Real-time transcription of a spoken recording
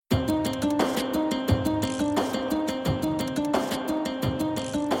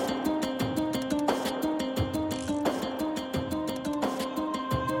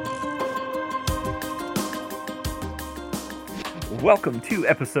Welcome to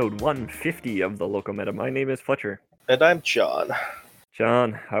episode 150 of the Local Meta. My name is Fletcher. And I'm John.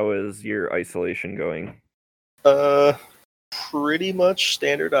 John, how is your isolation going? Pretty much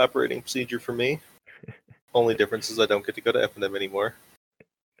standard operating procedure for me. Only difference is I don't get to go to Ep150 anymore.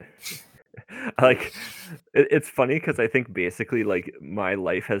 It's funny because I think basically my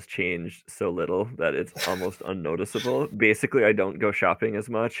life has changed so little that it's almost unnoticeable. Basically, I don't go shopping as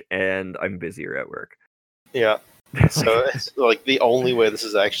much and I'm busier at work. Yeah. So it's like the only way this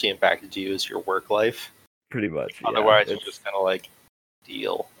has actually impacted you is your work life. Pretty much. Yeah. Otherwise, it's just kind of like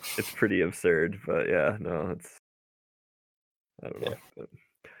deal. It's pretty absurd, but yeah, no, it's. I don't know.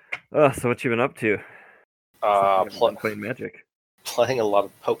 But, so what you been up to? Playing Magic. Playing a lot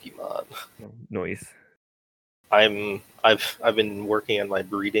of Pokemon. Noise. I've been working on my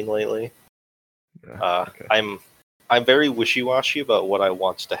breeding lately. Okay. I'm very wishy-washy about what I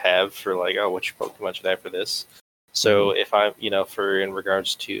want to have for which Pokemon should I have for this. So if I'm in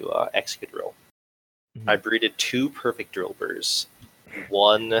regards to Excadrill, I breeded 2 perfect Drillburs,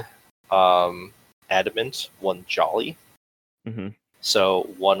 one Adamant, one Jolly. So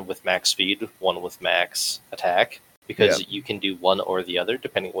one with max speed, one with max attack, because you can do one or the other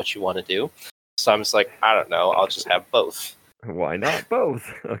depending on what you want to do. So I'm just like, I don't know, I'll just have both. Why not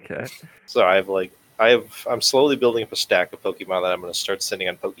both? Okay. So I'm slowly building up a stack of Pokemon that I'm going to start sending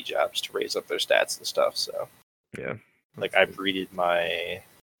on Pokejobs to raise up their stats and stuff. So yeah, I breeded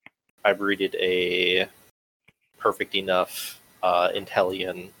a perfect enough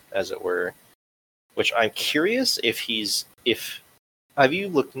Inteleon, as it were, which I'm curious if have you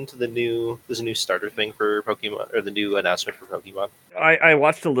looked into this new starter thing for Pokemon, or the new announcement for Pokemon? I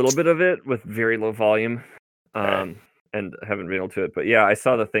watched a little bit of it with very low volume, and haven't been able to it. But yeah, I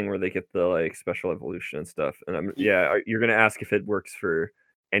saw the thing where they get the special evolution and stuff. And you're gonna ask if it works for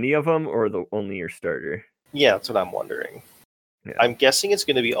any of them or only your starter? Yeah, that's what I'm wondering. Yeah. I'm guessing it's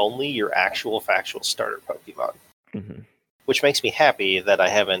going to be only your actual factual starter Pokemon. Which makes me happy that I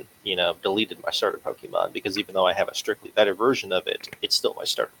haven't, deleted my starter Pokemon, because even though I have a strictly better version of it, it's still my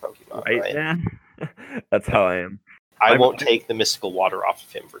starter Pokemon, right? Yeah. That's how I am. I won't take the mystical water off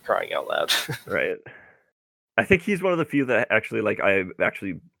of him, for crying out loud. Right. I think he's one of the few that actually, I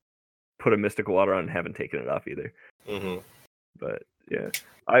actually put a mystical water on and haven't taken it off either. But yeah,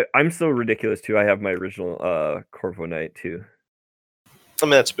 I'm so ridiculous too. I have my original Corviknight too. I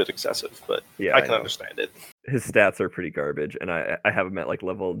mean, that's a bit excessive, but yeah, I can understand it. His stats are pretty garbage, and I have him at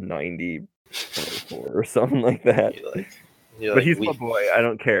level 90 or something like that. But he's my boy. I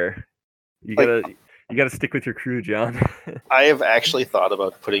don't care. You gotta stick with your crew, John. I have actually thought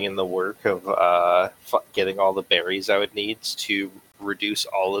about putting in the work of getting all the berries I would need to reduce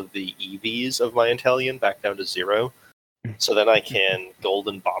all of the EVs of my Inteleon back down to 0, so then I can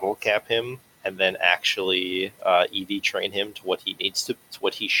golden bottle cap him, and then actually EV train him to what he needs to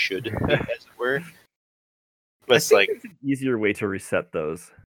what he should be, as it were. But it's there's an easier way to reset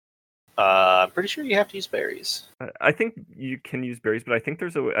those. I'm pretty sure you have to use berries. I think you can use berries, but I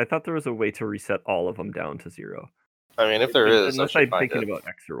thought there was a way to reset all of them down to 0. I mean, if there is, unless I'm thinking about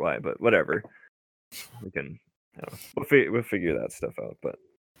X or Y, but whatever. We can. We'll figure that stuff out, but.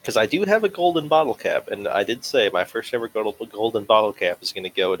 Because I do have a golden bottle cap, and I did say my first ever golden bottle cap is going to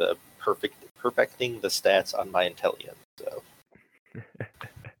go to perfecting the stats on my Inteleon. So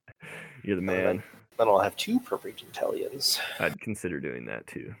you're the man. Then I'll have 2 perfect Inteleons. I'd consider doing that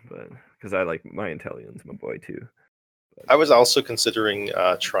too, but because I like my Inteleon's my boy too. But I was also considering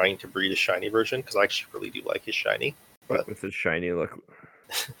trying to breed a shiny version, because I actually really do like his shiny. But with his shiny look,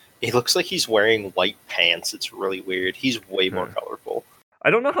 he looks like he's wearing white pants. It's really weird. He's way more colorful. I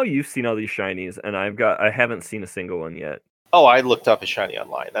don't know how you've seen all these shinies, and I haven't seen a single one yet. Oh, I looked up his shiny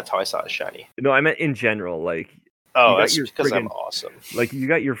online. That's how I saw his shiny. No, I meant in general. That's because I'm awesome. You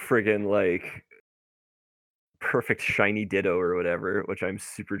got your friggin' perfect shiny Ditto or whatever, which I'm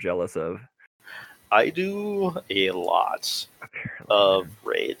super jealous of. I do a lot of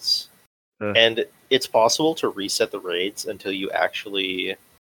raids. And it's possible to reset the raids until you actually...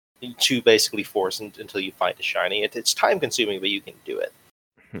 to basically force until you find a shiny. It's time consuming, but you can do it.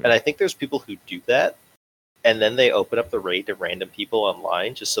 And I think there's people who do that, and then they open up the raid to random people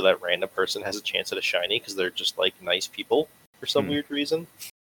online just so that random person has a chance at a shiny, because they're just nice people for some weird reason.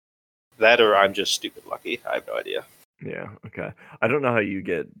 That, or I'm just stupid lucky. I have no idea. Yeah, okay. I don't know how you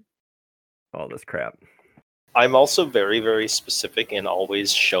get all this crap. I'm also very, very specific in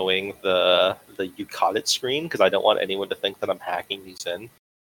always showing the you caught it screen, because I don't want anyone to think that I'm hacking these in.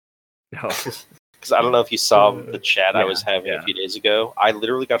 Because I don't know if you saw the chat I was having a few days ago. I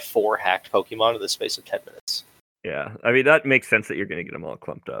literally got 4 hacked Pokemon in the space of 10 minutes. Yeah, I mean, that makes sense that you're going to get them all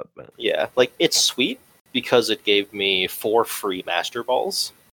clumped up. But... yeah, it's sweet, because it gave me 4 free Master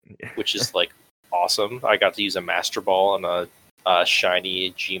Balls, which is like awesome. I got to use a Master Ball on a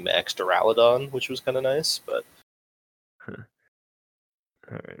shiny G-Max Duraludon, which was kind of nice, but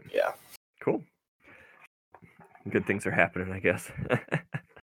All right. Yeah. Cool. Good things are happening, I guess.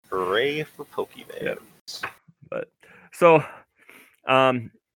 Hooray for Pokemon. Yep. But so,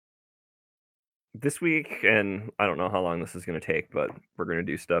 this week, and I don't know how long this is going to take, but we're going to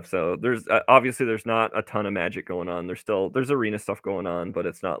do stuff. So there's obviously there's not a ton of Magic going on. There's arena stuff going on, but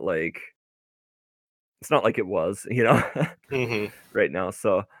it's not like it was, right now.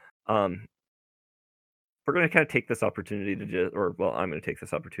 So, we're going to kind of take this opportunity to I'm going to take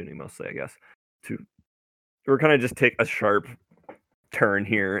this opportunity mostly, I guess, we're kind of just take a sharp turn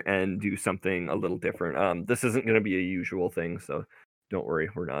here and do something a little different. This isn't going to be a usual thing, so don't worry,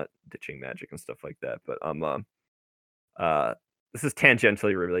 we're not ditching Magic and stuff like that. But this is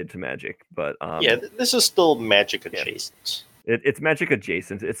tangentially related to Magic, but this is still Magic adjacent. It's Magic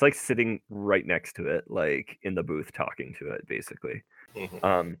adjacent. It's like sitting right next to it, like in the booth talking to it, basically.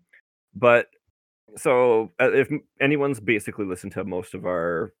 Mm-hmm. But so if anyone's basically listened to most of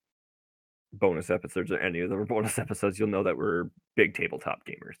our bonus episodes or any of the bonus episodes, you'll know that we're big tabletop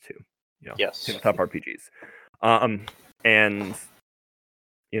gamers too. Yes. Tabletop RPGs. And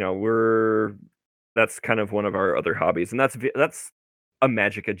that's kind of one of our other hobbies, and that's a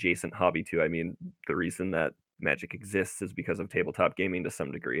Magic adjacent hobby too. I mean, the reason that Magic exists is because of tabletop gaming to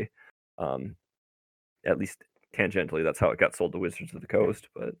some degree. At least tangentially, that's how it got sold to Wizards of the Coast,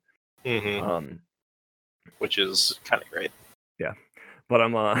 but which is kind of great. Yeah. But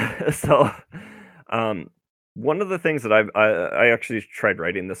one of the things that I actually tried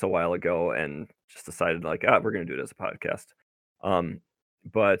writing this a while ago and just decided like, we're going to do it as a podcast.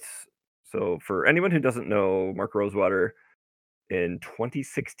 But so for anyone who doesn't know, Mark Rosewater in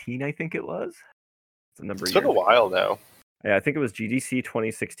 2016, I think it was. It's been a while now. Yeah, I think it was GDC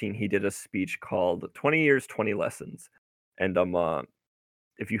 2016. He did a speech called 20 Years, 20 Lessons. And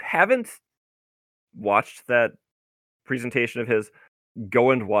if you haven't watched that presentation of his,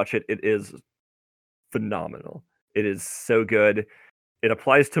 go and watch it. It is phenomenal. It is so good. It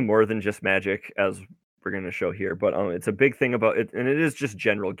applies to more than just Magic, as we're going to show here, but it's a big thing about it, and it is just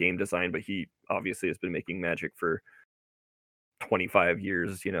general game design, but he obviously has been making Magic for 25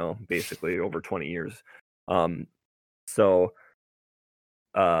 years, basically over 20 years. So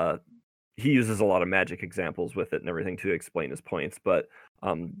he uses a lot of Magic examples with it and everything to explain his points, but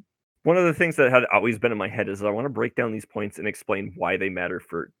one of the things that had always been in my head is I want to break down these points and explain why they matter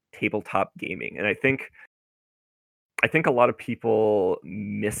for tabletop gaming. And I think a lot of people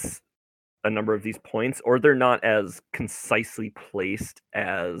miss a number of these points, or they're not as concisely placed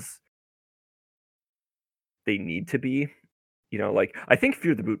as they need to be. Like I think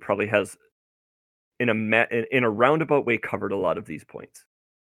Fear the Boot probably has in a roundabout way covered a lot of these points.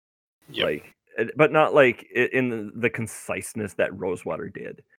 Yep. Like, but not like in the conciseness that Rosewater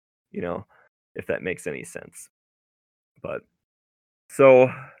did, if that makes any sense. But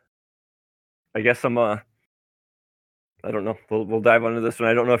so I guess I don't know. We'll dive into this one.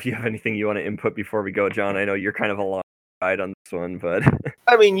 I don't know if you have anything you want to input before we go, John. I know you're kind of a long ride on this one, but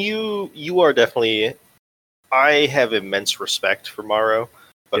I mean, you are definitely. I have immense respect for Morrow,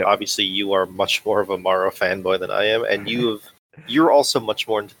 but obviously you are much more of a Morrow fanboy than I am, and you're also much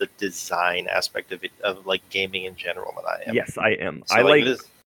more into the design aspect of it, of like gaming in general than I am. Yes, I am. So, I like this.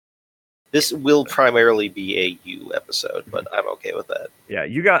 This will primarily be a you episode, but I'm okay with that. Yeah,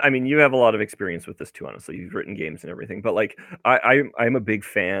 you have a lot of experience with this too, honestly. You've written games and everything, but like I'm a big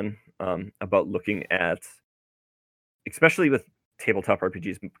fan about looking at, especially with tabletop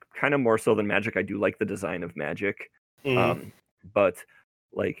RPGs, kind of more so than Magic. I do like the design of Magic, but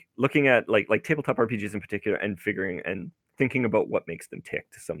like looking at like tabletop RPGs in particular and figuring and thinking about what makes them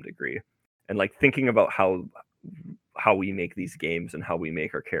tick to some degree, and like thinking about how we make these games and how we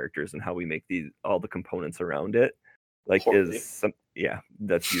make our characters and how we make all the components around it, like that's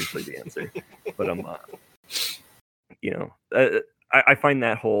usually the answer. But I find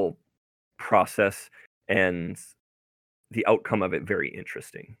that whole process and the outcome of it very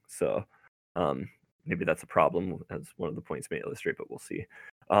interesting. So maybe that's a problem, as one of the points may illustrate, but we'll see.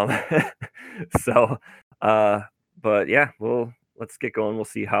 But yeah, let's get going. We'll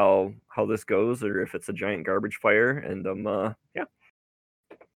see how this goes, or if it's a giant garbage fire. And yeah.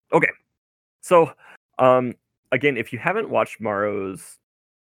 Okay. So again, if you haven't watched Maro's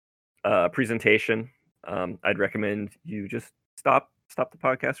presentation, I'd recommend you just stop the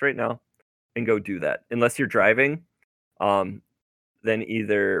podcast right now and go do that. Unless you're driving, then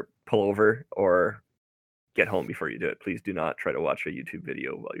either pull over or get home before you do it. Please do not try to watch a YouTube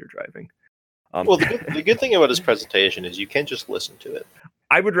video while you're driving. Well, the good thing about his presentation is you can just listen to it.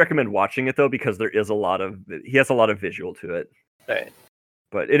 I would recommend watching it though, because he has a lot of visual to it. Right.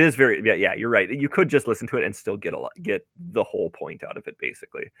 But it is very, yeah, you're right. You could just listen to it and still get the whole point out of it,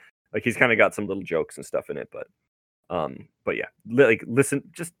 basically. Like, he's kind of got some little jokes and stuff in it, but yeah, like,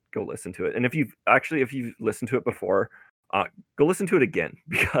 just go listen to it. And if you've listened to it before, go listen to it again,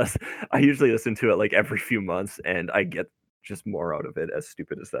 because I usually listen to it like every few months, and I get just more out of it, as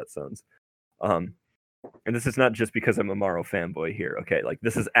stupid as that sounds. And this is not just because I'm a Morrow fanboy here, okay? Like,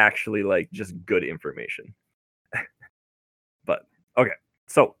 this is actually like just good information. But okay.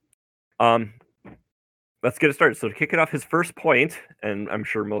 So, let's get it started. So to kick it off, his first point, and I'm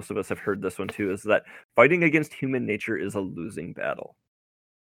sure most of us have heard this one too, is that fighting against human nature is a losing battle.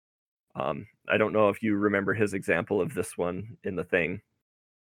 I don't know if you remember his example of this one in the thing.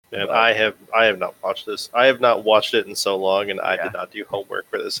 And I have not watched this. I have not watched it in so long, and I did not do homework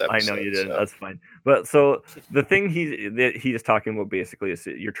for this episode. I know you didn't. So. That's fine. But so the thing he is talking about basically is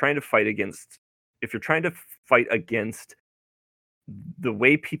you're trying to fight against. If you're trying to fight against the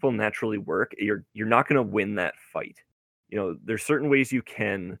way people naturally work, you're not going to win that fight. You know, there's certain ways you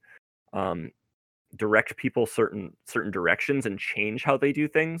can direct people certain directions and change how they do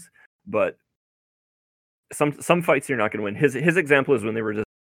things, but some fights you're not going to win. His example is when they were just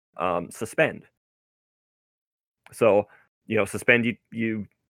suspend. So, you know, suspend, you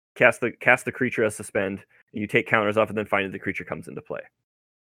cast the creature as suspend, and you take counters off, and then finally the creature comes into play.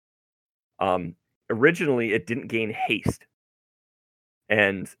 Originally it didn't gain haste,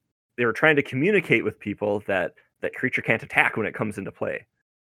 and they were trying to communicate with people that creature can't attack when it comes into play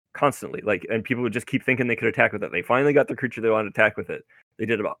constantly. Like, and people would just keep thinking they could attack with it. They finally got the creature they wanted to attack with it. They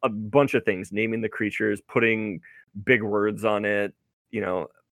did a bunch of things, naming the creatures, putting big words on it, you know,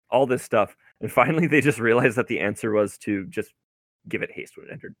 all this stuff. And finally they just realized that the answer was to just give it haste when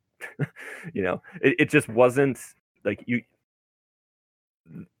it entered. You know, it just wasn't like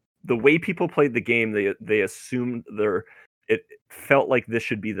the way people played the game, they assumed it felt like this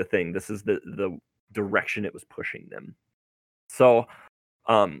should be the thing. This is the direction it was pushing them. So,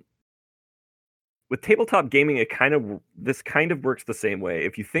 with tabletop gaming, this kind of works the same way.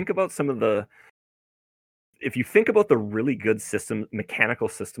 If you think about the really good mechanical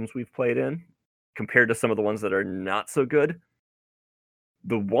systems we've played in, compared to some of the ones that are not so good,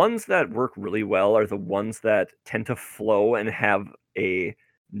 the ones that work really well are the ones that tend to flow and have a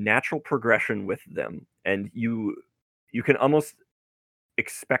natural progression with them, and you can almost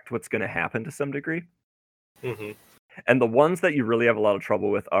expect what's going to happen to some degree. Mm-hmm. And the ones that you really have a lot of trouble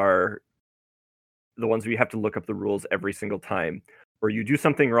with are the ones where you have to look up the rules every single time, or you do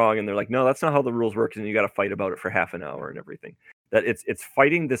something wrong and they're like, no, that's not how the rules work, and you got to fight about it for half an hour and everything. That it's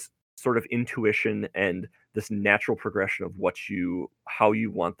fighting this sort of intuition and this natural progression of how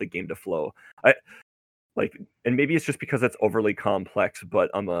you want the game to flow. And maybe it's just because it's overly complex, but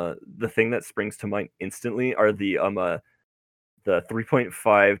the thing that springs to mind instantly are the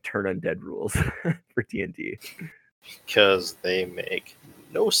 3.5 turn undead rules for D&D. Because they make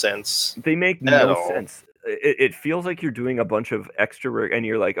no sense. They make no sense. It feels like you're doing a bunch of extra work, and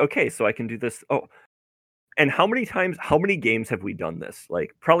you're like, okay, so I can do this. Oh, and how many games have we done this?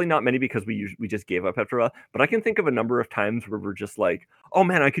 Like, probably not many, because we just gave up after a while. But I can think of a number of times where we're just like, oh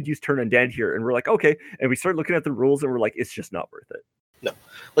man, I could use turn undead here, and we're like, okay, and we start looking at the rules, and we're like, it's just not worth it. No,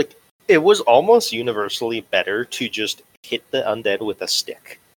 like, it was almost universally better to just hit the undead with a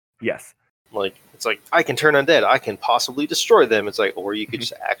stick. Yes. Like, it's like, I can turn undead, I can possibly destroy them. It's like, or you could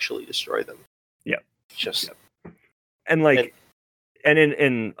just actually destroy them. Yeah. Just. Yep. And like, and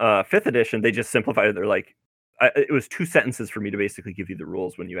in 5th edition, they just simplified it. They're like, it was 2 sentences for me to basically give you the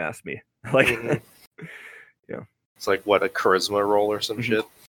rules when you asked me. Like, yeah. It's like, what, a charisma roll or some shit?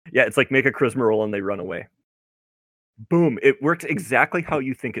 Yeah, it's like, make a charisma roll and they run away. Boom! It worked exactly how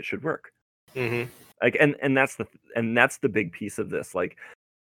you think it should work. Mm-hmm. Like, and that's the big piece of this. Like,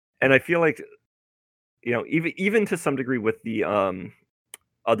 and I feel like, you know, even to some degree with the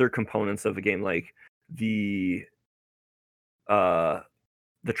other components of the game, like the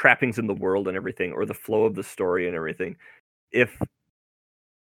trappings in the world and everything, or the flow of the story and everything. If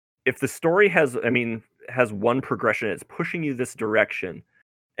the story has one progression, it's pushing you this direction,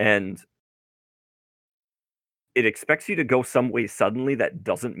 and it expects you to go some way suddenly that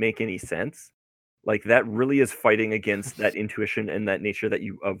doesn't make any sense. Like, that really is fighting against that intuition and that nature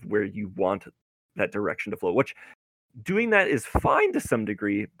of where you want that direction to flow, which doing that is fine to some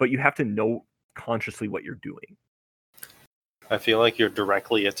degree, but you have to know consciously what you're doing. I feel like you're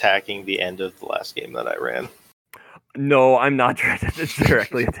directly attacking the end of the last game that I ran. No, I'm not trying to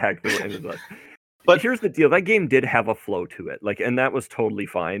directly attack the end of the last. But here's the deal: that game did have a flow to it, like, and that was totally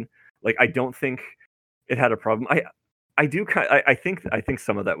fine. Like, I don't think it had a problem. I think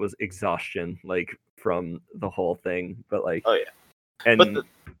some of that was exhaustion, like from the whole thing. But like, oh yeah, and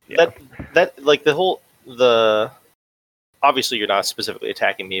but that like the obviously you're not specifically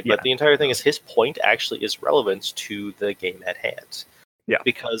attacking me, but the entire thing is his point actually is relevant to the game at hand. Yeah,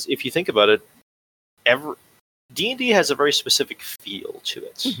 because if you think about it, D&D has a very specific feel to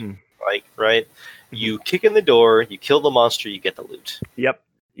it. Mm-hmm. Like, right? Mm-hmm. You kick in the door, you kill the monster, you get the loot. Yep.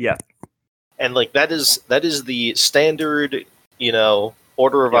 Yeah. And like that is the standard,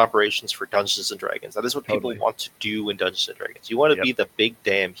 order of operations for Dungeons and Dragons. That is what people want to do in Dungeons and Dragons. You want to be the big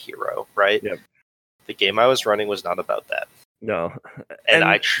damn hero, right? Yep. The game I was running was not about that. No. And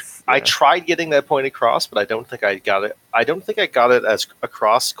I tried getting that point across, but I don't think I got it. I don't think I got it as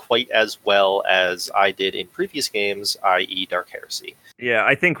across quite as well as I did in previous games, i.e. Dark Heresy. Yeah,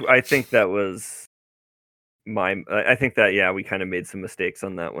 I think that was I think that we kind of made some mistakes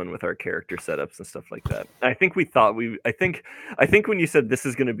on that one with our character setups and stuff like that. I think we thought I think when you said this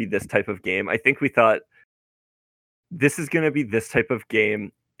is going to be this type of game, I think we thought this is going to be this type of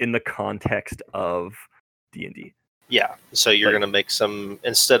game in the context of D&D. Yeah, so you're going to make some,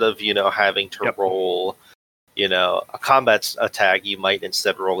 instead of, having to roll, a combat attack, you might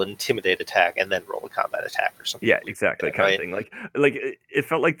instead roll an intimidate attack and then roll a combat attack or something. Yeah, exactly, kind of thing. Like it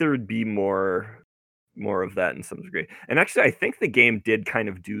felt like there would be more of that in some degree. And actually, I think the game did kind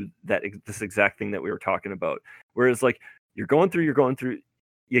of do this exact thing that we were talking about. Whereas, like, you're going through,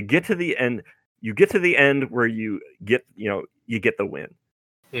 you get to the end where you get the win.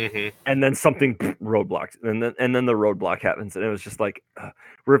 Mm-hmm. And then something roadblocks, and then the roadblock happens, and it was just like,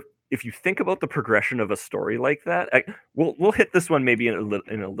 if you think about the progression of a story like that, we'll hit this one maybe in a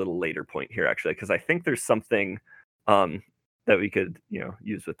little later point here, actually, because I think there's something that we could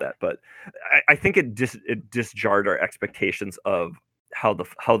use with that. But I think it just jarred our expectations of how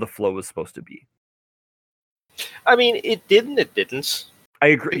the flow was supposed to be. I mean, it didn't. It didn't. I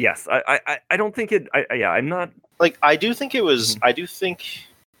agree. Yes, I don't think it. I'm not like. I do think it was. Mm-hmm. I do think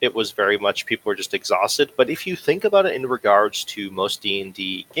it was very much people were just exhausted. But if you think about it in regards to most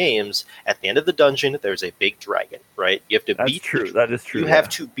D&D games, at the end of the dungeon, there's a big dragon, right? You have to beat. That is true. You have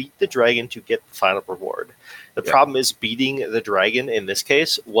to beat the dragon to get the final reward. The problem is beating the dragon in this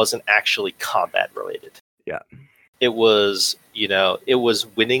case wasn't actually combat related. Yeah. It was, it was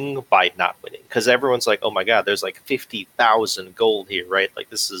winning by not winning. Because everyone's like, oh my god, there's like 50,000 gold here, right?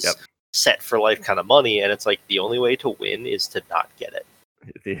 Like this is set for life kind of money. And it's like the only way to win is to not get it.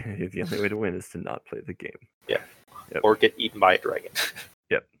 The only way to win is to not play the game. Yeah. Yep. Or get eaten by a dragon.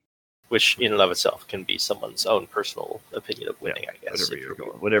 Yep. Which in and of itself can be someone's own personal opinion of winning, I guess.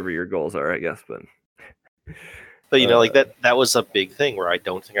 Whatever your goals are, I guess, but like that was a big thing where I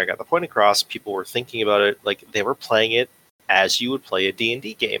don't think I got the point across. People were thinking about it like they were playing it as you would play a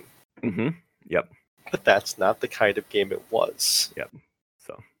D&D game. Mm-hmm. Yep. But that's not the kind of game it was. Yep.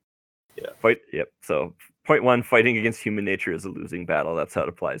 So So point one, fighting against human nature is a losing battle. That's how it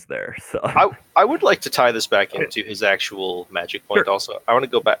applies there. So I would like to tie this back into his actual magic point. Sure. Also, I want to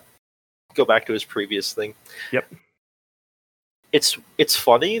go back to his previous thing. Yep. It's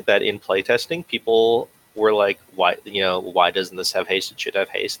funny that in playtesting, people were like, why doesn't this have haste? It should have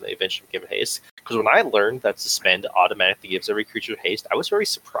haste, and they eventually give it haste. Because when I learned that suspend automatically gives every creature haste, I was very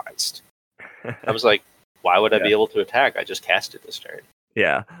surprised. I was like, why would I be able to attack? I just cast it this turn.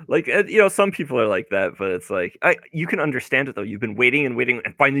 Yeah, like some people are like that, but it's like you can understand it though. You've been waiting and waiting,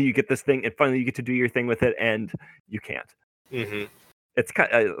 and finally you get this thing, and finally you get to do your thing with it, and you can't. Mm-hmm. It's kind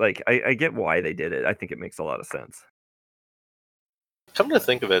of like I get why they did it. I think it makes a lot of sense. Come to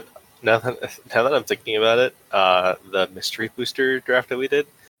think of it, now that I'm thinking about it, the mystery booster draft that we did,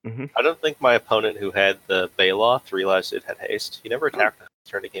 I don't think my opponent who had the Baloth realized it had haste. He never attacked the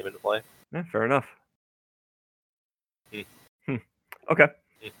turn it came into play. Yeah, fair enough. Okay.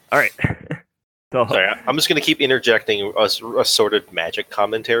 All right. So, sorry, I'm just going to keep interjecting assorted magic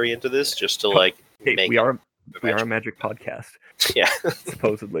commentary into this just to make we are a magic podcast. Yeah.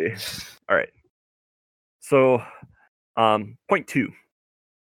 Supposedly. All right. So, point 2.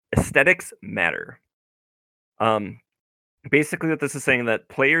 Aesthetics matter. Basically what this is saying that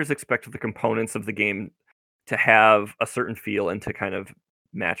players expect the components of the game to have a certain feel and to kind of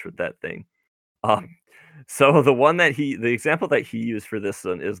match with that thing. So the example that he used for this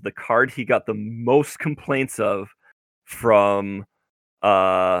one is the card he got the most complaints of from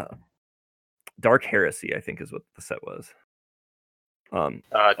Dark Heresy, I think is what the set was.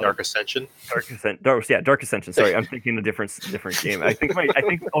 Dark Ascension. Dark Ascension. Sorry, I'm thinking a different game. I think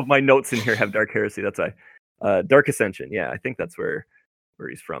all of my notes in here have Dark Heresy. That's why. Dark Ascension. Yeah, I think that's where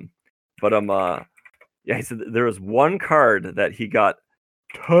he's from. But he said there was one card that he got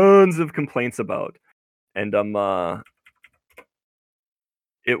tons of complaints about, and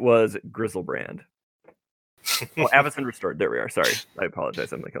it was Grizzlebrand. Oh, Avacyn Restored. There we are. Sorry, I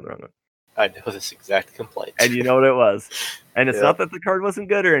apologize. I'm like on the wrong one. I know this exact complaint. And you know what it was. And it's not that the card wasn't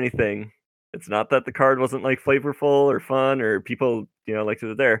good or anything. It's not that the card wasn't like flavorful or fun or people, liked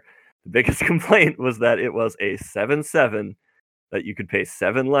it there. The biggest complaint was that it was a 7/7 that you could pay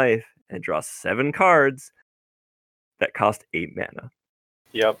 7 life and draw 7 cards that cost 8 mana.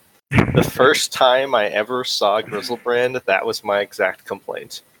 Yep. The first time I ever saw Grizzlebrand, that was my exact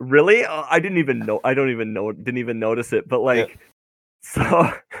complaint. Really? I didn't even know. I don't even know. Didn't even notice it. But like,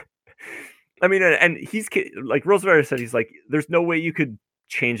 so. I mean, and he's like Roosevelt said, he's like, there's no way you could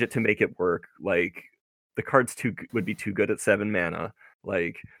change it to make it work. Like, the cards would be too good at 7 mana.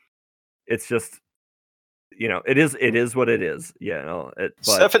 Like, it's just, it is what it is. But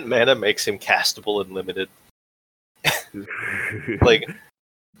 7 mana makes him castable and limited. Like,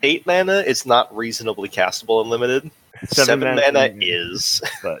 8 mana is not reasonably castable and limited. 7 mana is.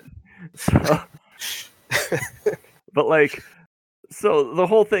 But but like, so the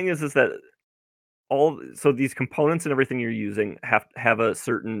whole thing is that so these components and everything you're using have a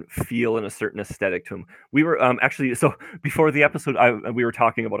certain feel and a certain aesthetic to them. We were actually, so before the episode, we were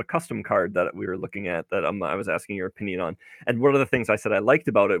talking about a custom card that we were looking at that I was asking your opinion on, and one of the things I said I liked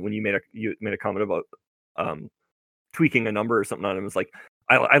about it when you made a comment about tweaking a number or something on it was like,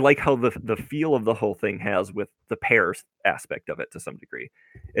 I like how the feel of the whole thing has with the pairs aspect of it to some degree.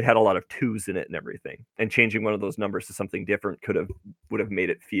 It had a lot of 2s in it and everything, and changing one of those numbers to something different would have made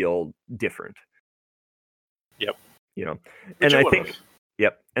it feel different. Yep. And I think,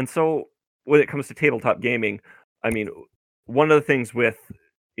 yep. And so when it comes to tabletop gaming, I mean, one of the things with,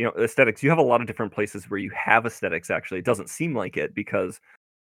 aesthetics, you have a lot of different places where you have aesthetics. Actually, it doesn't seem like it because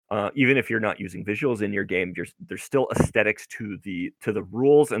even if you're not using visuals in your game, there's still aesthetics to the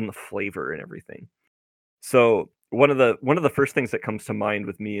rules and the flavor and everything. So one of the first things that comes to mind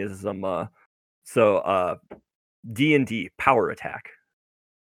with me is D&D power attack.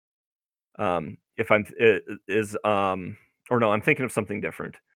 I'm thinking of something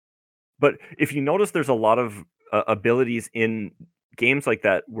different. But if you notice, there's a lot of abilities in games like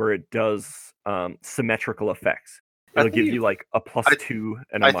that where it does symmetrical effects. It'll give you like a +2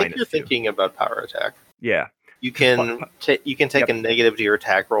 and a -2. I think you're thinking about power attack. Yeah. You can take a negative to your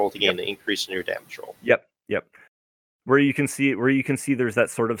attack roll to gain an increase in your damage roll. Yep. Where you can see there's that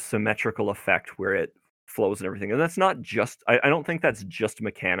sort of symmetrical effect where it flows and everything. And that's not just I don't think that's just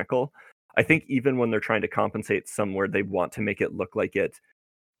mechanical. I think even when they're trying to compensate somewhere, they want to make it look like it,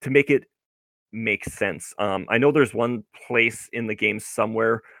 to make it make sense. I know there's one place in the game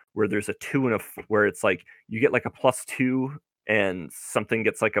somewhere where there's a 2 and where it's like you get like a +2 and something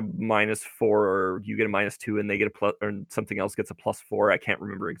gets like a -4, or you get a -2 and they get a plus, or something else gets a +4. I can't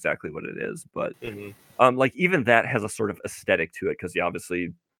remember exactly what it is, but like even that has a sort of aesthetic to it because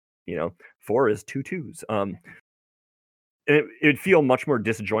obviously, 4 is 2 2s. It'd feel much more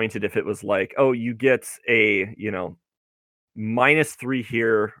disjointed if it was like, oh, you get a, -3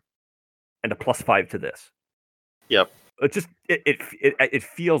 here and a +5 to this. Yep. It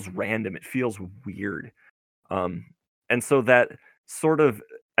feels random. It feels weird. And so that sort of,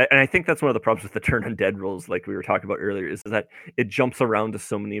 and I think that's one of the problems with the turn undead rules, like we were talking about earlier, is that it jumps around to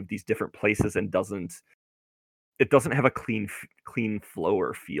so many of these different places and doesn't have a clean flow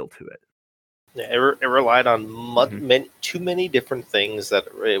or feel to it. Yeah, it relied on too many different things that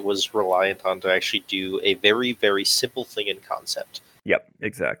it was reliant on to actually do a very, very simple thing in concept. Yep,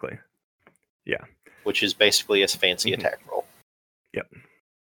 exactly. Yeah. Which is basically a fancy attack roll. Yep.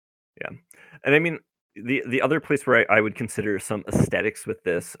 Yeah. And I mean, the other place where I would consider some aesthetics with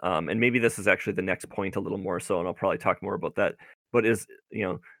this, and maybe this is actually the next point a little more so, and I'll probably talk more about that, but is,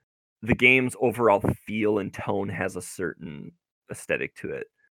 the game's overall feel and tone has a certain aesthetic to it.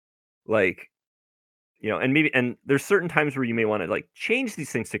 Like, and there's certain times where you may want to like change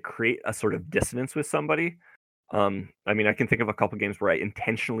these things to create a sort of dissonance with somebody. I mean, I can think of a couple games where I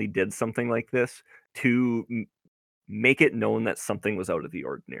intentionally did something like this to make it known that something was out of the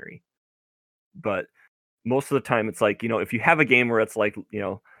ordinary. But most of the time, it's like, if you have a game where it's like,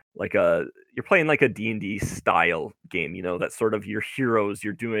 like you're playing like a D&D style game, that sort of your heroes,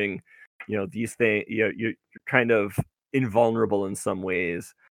 you're doing, these things, you're kind of invulnerable in some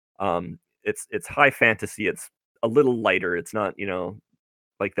ways. It's high fantasy. It's a little lighter. It's not,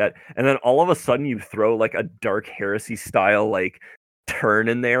 like that. And then all of a sudden you throw like a dark heresy style, like turn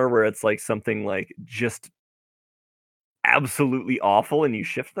in there where it's like something like just absolutely awful. And you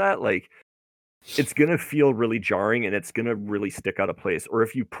shift that, like, it's going to feel really jarring and it's going to really stick out of place. Or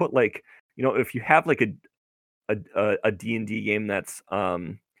if you put like, if you have like a a D&D game that's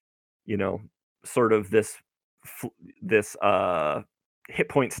sort of this hit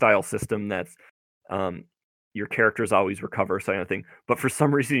point style system that's your characters always recover, kind of thing. But for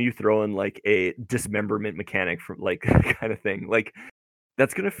some reason, you throw in like a dismemberment mechanic from like kind of thing. Like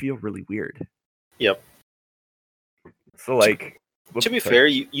that's gonna feel really weird. Yep. So like, to be fair,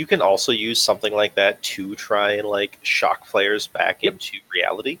 you can also use something like that to try and like shock players back into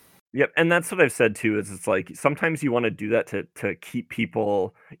reality. Yep, and that's what I've said too. Is it's like sometimes you want to do that to keep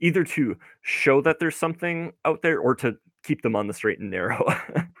people either to show that there's something out there or to keep them on the straight and narrow.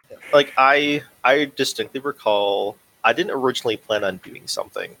 Like I distinctly recall I didn't originally plan on doing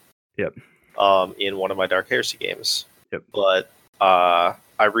something. Yep. In one of my Dark Heresy games. Yep. But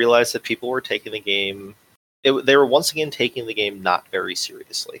I realized that people were taking the game. They were once again taking the game not very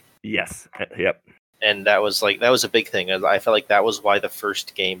seriously. Yes. Yep. And that was a big thing. I felt like that was why the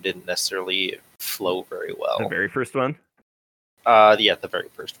first game didn't necessarily flow very well. The very first one? Yeah, the very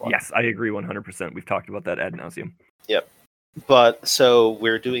first one. Yes, I agree 100%. We've talked about that ad nauseum. Yep. But so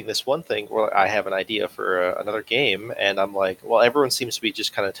we're doing this one thing where I have an idea for another game, and I'm like, well, everyone seems to be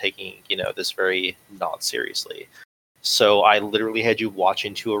just kind of taking, this very not seriously. So I literally had you walk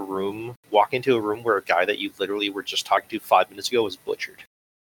into a room where a guy that you literally were just talking to 5 minutes ago was butchered.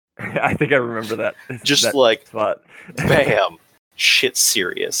 I think I remember that. Just that like, spot. Bam, shit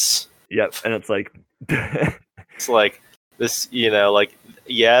serious. Yep, and it's like... it's like, this, like,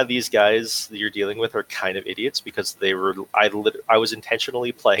 yeah, these guys you're dealing with are kind of idiots because I was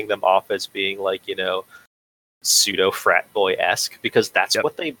intentionally playing them off as being like, pseudo frat boy-esque because that's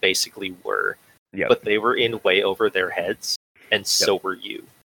what they basically were. Yep. But they were in way over their heads, and so were you.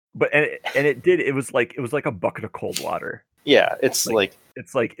 But it was like a bucket of cold water. Yeah, it's like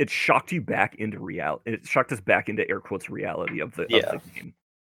it shocked you back into reality. It shocked us back into air quotes reality of the game.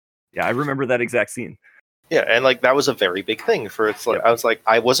 Yeah, I remember that exact scene. Yeah, and like that was a very big thing for it's like I was like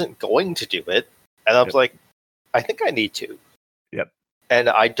I wasn't going to do it, and I was like, I think I need to. Yep. And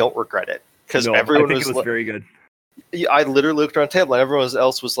I don't regret it because everyone it was very good. I literally looked around the table and everyone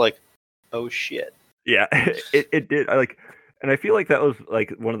else was like, "Oh shit." Yeah, it did. And I feel like that was like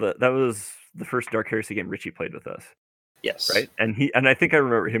that was the first Dark Heresy game Richie played with us. Yes. Right, and I think I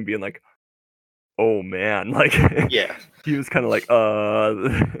remember him being like, "Oh man," like yeah, he was kind of like,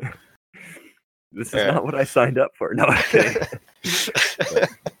 this is not what I signed up for. No, I'm kidding.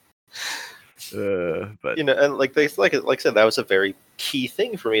 But and like I said, that was a very key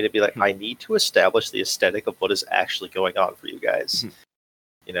thing for me to be like, I need to establish the aesthetic of what is actually going on for you guys.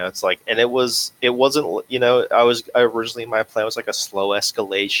 It's like, and it wasn't, originally my plan was like a slow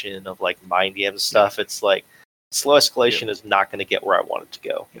escalation of like mind game stuff. It's like slow escalation is not going to get where I want it to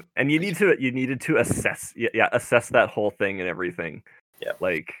go. And you needed to assess that whole thing and everything. Yeah.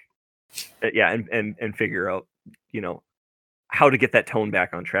 Like, and figure out, how to get that tone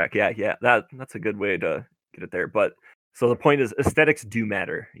back on track. Yeah, that's a good way to get it there. But so the point is, aesthetics do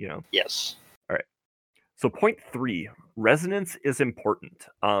matter. Yes. All right. So point 3, resonance is important.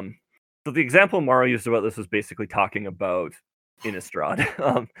 So the example Mario used about this was basically talking about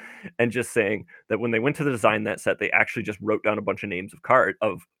Innistrad, and just saying that when they went to design that set, they actually just wrote down a bunch of names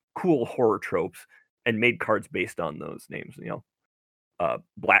of cool horror tropes and made cards based on those names.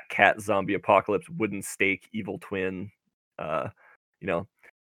 Black Cat, Zombie Apocalypse, Wooden Stake, Evil Twin,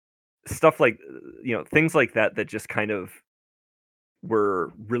 stuff like, things like that just kind of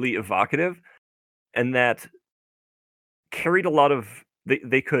were really evocative and that carried a lot of,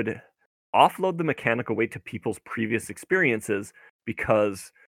 they could offload the mechanical weight to people's previous experiences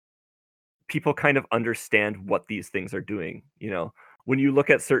because people kind of understand what these things are doing. When you look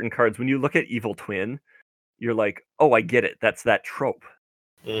at certain cards, when you look at Evil Twin, you're like, oh, I get it. That's that trope.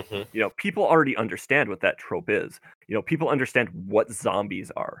 Mm-hmm. People already understand what that trope is. People understand what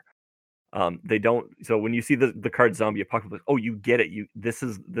zombies are. They don't. So when you see the card Zombie Apocalypse, oh, you get it. This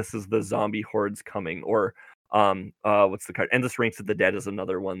is the zombie hordes coming. Or what's the card? Endless Ranks of the Dead is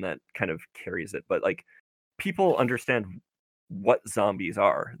another one that kind of carries it. But like, people understand what zombies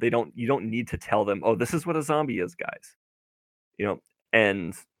are. You don't need to tell them, oh, this is what a zombie is, guys.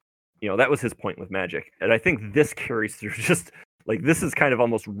 And that was his point with Magic. And I think this carries through. Just like, this is kind of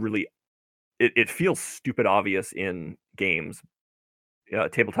almost really, it feels stupid obvious in games,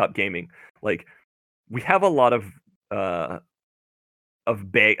 tabletop gaming. Like, we have a lot of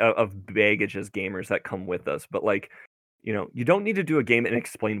baggage as gamers that come with us, but like, you don't need to do a game and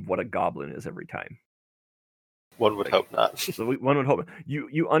explain what a goblin is every time. One would hope not. So one would hope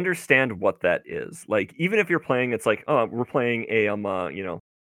you understand what that is. Like, even if you're playing, it's like, oh, we're playing a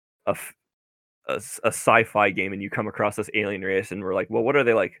sci-fi game, and you come across this alien race, and we're like, well, what are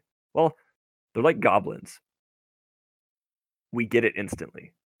they like? Well, they're like goblins. we get it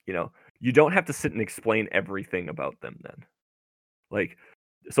instantly. You don't have to sit and explain everything about them then. Like,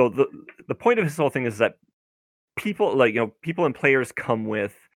 so the point of this whole thing is that people people and players come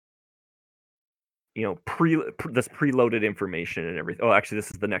with this preloaded information and everything. Oh, actually,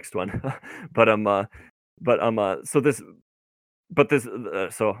 this is the next one. but so this but this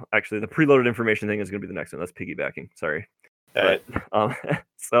so actually the preloaded information thing is going to be the next one. That's piggybacking. Sorry. But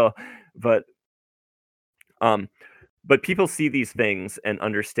so but but people see these things and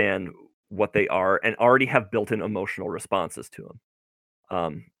understand what they are and already have built-in emotional responses to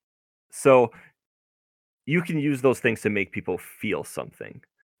them. So you can use those things to make people feel something.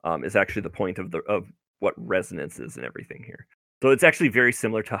 Is actually the point of what resonance is and everything here. So it's actually very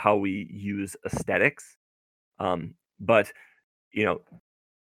similar to how we use aesthetics. But you know,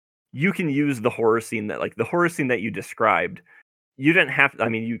 you can use the horror scene that you described. You didn't have. I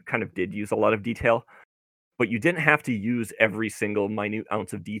mean, you kind of did use a lot of detail, but you didn't have to use every single minute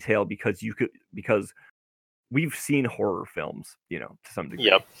ounce of detail because we've seen horror films, to some degree.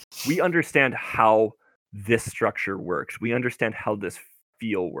 Yep. We understand how this structure works. We understand how this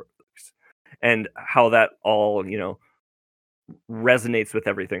feel works and how that all, resonates with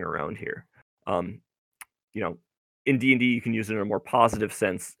everything around here. In D&D, you can use it in a more positive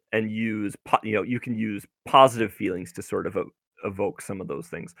sense and you can use positive feelings to sort of evoke some of those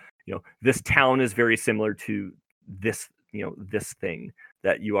things. This town is very similar to this, this thing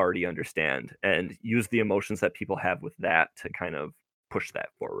that you already understand, and use the emotions that people have with that to kind of push that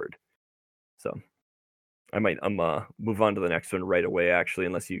forward. So I might move on to the next one right away, actually,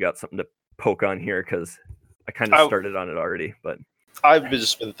 unless you got something to poke on here, because I kind of started on it already. But I've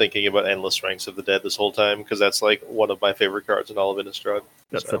just been thinking about Endless Ranks of the Dead this whole time, because that's like one of my favorite cards in all of Innistrad.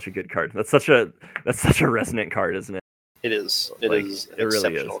 That's such a good card. That's such a resonant card, isn't it? It is. It is an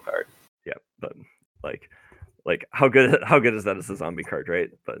exceptional card. Yeah, but like how good is that as a zombie card, right?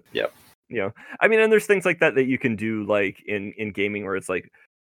 But yep. I mean, and there's things like that you can do, like in gaming, where it's like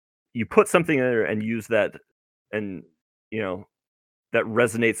you put something in there and use that, and that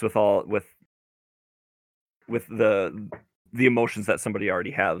resonates with the emotions that somebody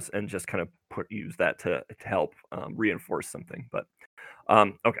already has, and just kind of use that to help reinforce something. But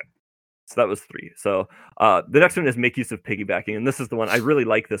okay. So that was 3. So the next one is make use of piggybacking, and this is the one I really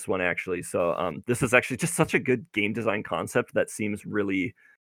like. This one, actually. So this is actually just such a good game design concept that seems really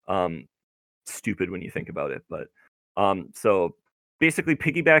stupid when you think about it. But so basically,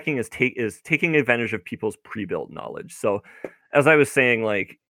 piggybacking is taking advantage of people's pre-built knowledge. So as I was saying,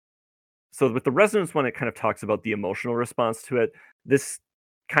 so with the resonance one, it kind of talks about the emotional response to it. This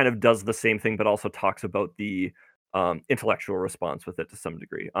kind of does the same thing, but also talks about the intellectual response with it to some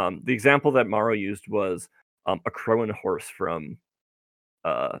degree. The example that Maro used was a crow and horse from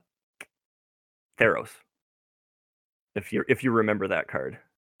Theros. If you remember that card.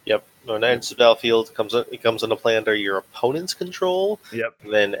 Yep. When it enters the battlefield, it comes into play under your opponent's control. Yep.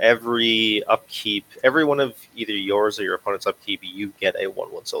 Then every one of either yours or your opponent's upkeep, you get a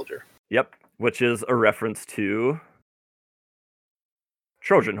 1/1 soldier. Yep. Which is a reference to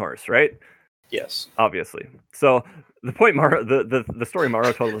Trojan horse, right? Yes. Obviously. So the point the story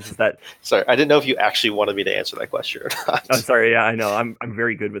Maro told us is that. Sorry, I didn't know if you actually wanted me to answer that question or not. I'm sorry. Yeah, I know. I'm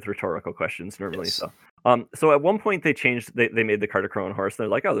very good with rhetorical questions normally. Yes. So at one point they made the card a crow and horse. And they're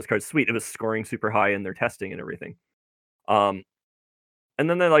like, oh, this card's sweet. It was scoring super high in their testing and everything. And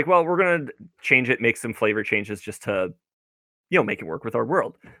then they're like, well, we're gonna change it, make some flavor changes just to, make it work with our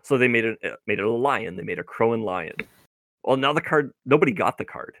world. So they made it a lion. They made a crow and lion. Well, now the card, nobody got the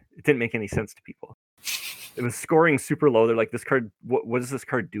card. It didn't make any sense to people. It was scoring super low. They're like, this card, what is this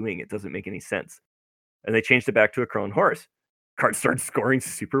card doing? It doesn't make any sense. And they changed it back to a crow and horse. Card started scoring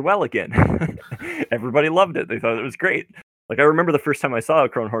super well again. Everybody loved it. They thought it was great. Like, I remember the first time I saw a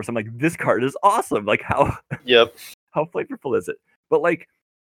crow and horse, I'm like, this card is awesome. Like, how flavorful is it? But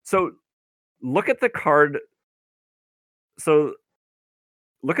so look at the card. So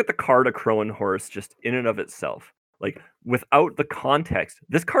look at the card a crow and horse just in and of itself. Like, without the context,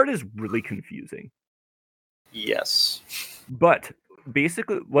 this card is really confusing. Yes. But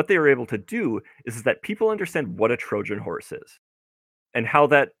basically what they were able to do is that people understand what a Trojan horse is and how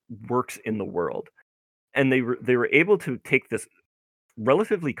that works in the world. And they were able to take this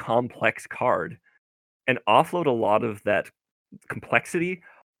relatively complex card and offload a lot of that complexity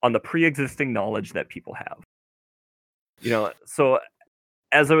on the pre-existing knowledge that people have. So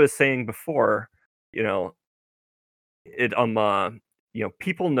as I was saying before,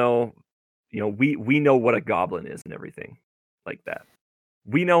 people know, we know what a goblin is and everything like that.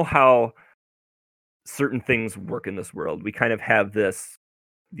 We know how certain things work in this world. We kind of have these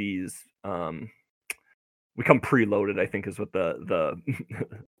we come preloaded, I think is what the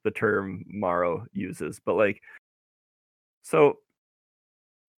the term Morrow uses. But like, so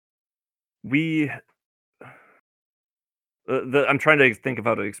we I'm trying to think of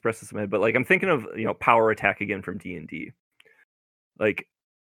how to express this in my head, but like I'm thinking of power attack again from D&D. Like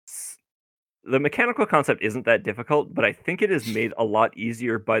the mechanical concept isn't that difficult, but I think it is made a lot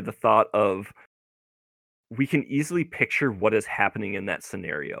easier by the thought of we can easily picture what is happening in that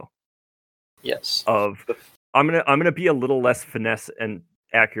scenario. Yes. Of I'm gonna be a little less finesse and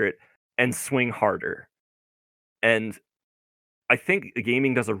accurate and swing harder. And I think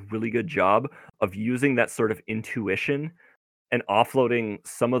gaming does a really good job of using that sort of intuition and offloading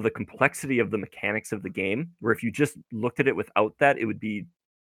some of the complexity of the mechanics of the game, where if you just looked at it without that, it would be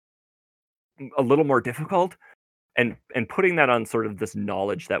a little more difficult, and putting that on sort of this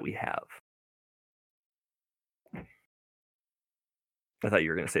knowledge that we have. I thought you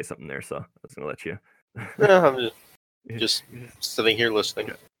were going to say something there, so I was going to let you. No, I'm just sitting here listening.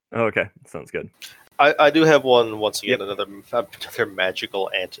 Okay. Oh, okay, sounds good. I do have one, once again, another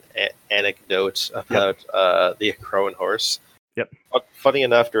magical anecdote about the Crow and Horse. Yep. Funny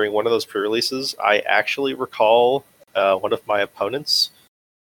enough, during one of those pre-releases, I actually recall one of my opponents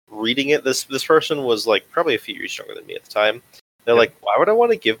reading it. This person was like probably a few years younger than me at the time. They're like, why would I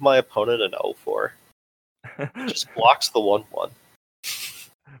want to give my opponent an 0-4? Just blocks the 1-1.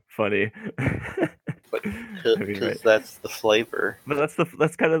 Funny. But because that's the flavor. But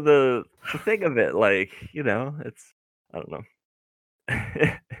that's kind of the thing of it. Like, it's, I don't know.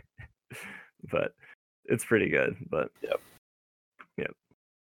 But it's pretty good. But yep.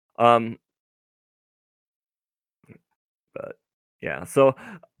 But yeah, so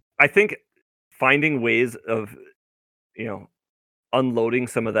I think finding ways of unloading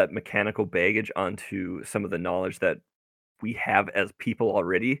some of that mechanical baggage onto some of the knowledge that we have as people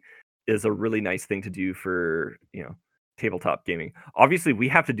already is a really nice thing to do for tabletop gaming. Obviously we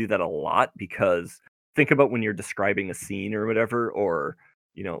have to do that a lot, because think about when you're describing a scene or whatever, or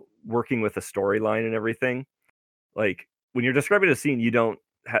working with a storyline and everything. Like when you're describing a scene, you don't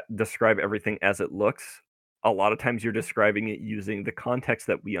describe everything as it looks. A lot of times you're describing it using the context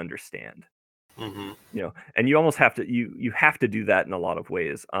that we understand. Mm-hmm. And you almost have to you have to do that in a lot of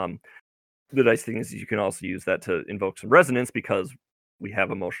ways. The nice thing is you can also use that to invoke some resonance, because we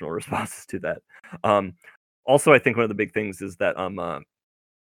have emotional responses to that. Also, I think one of the big things is that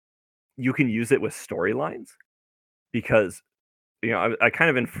you can use it with storylines, because I kind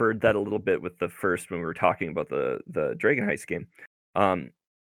of inferred that a little bit with the first when we were talking about the Dragon Heist game.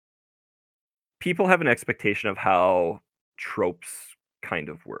 People have an expectation of how tropes kind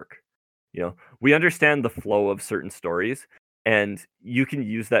of work. We understand the flow of certain stories, and you can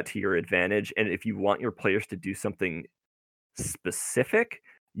use that to your advantage. And if you want your players to do something specific,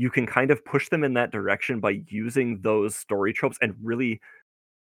 you can kind of push them in that direction by using those story tropes and really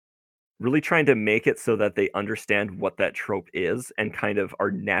trying to make it so that they understand what that trope is and kind of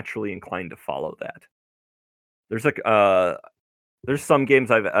are naturally inclined to follow that. There's there's some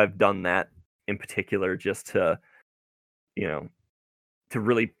games I've done that in particular, just to to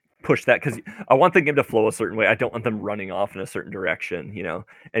really push that, because I want the game to flow a certain way. I don't want them running off in a certain direction,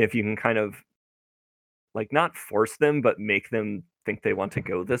 and if you can kind of like not force them but make them think they want to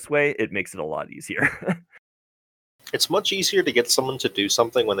go this way, it makes it a lot easier. It's much easier to get someone to do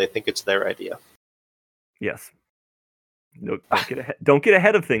something when they think it's their idea. Yes. No, don't get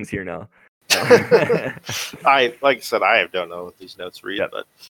ahead of things here now. No. Like I said, I don't know what these notes read, but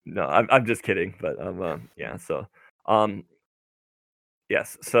no, I'm just kidding. But yeah. So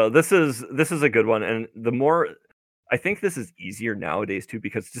yes. So this is a good one, and the more I think this is easier nowadays too,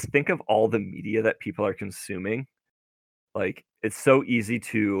 because just think of all the media that people are consuming. Like it's so easy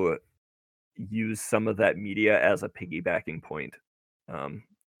to use some of that media as a piggybacking point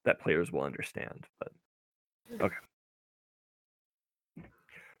that players will understand. But okay.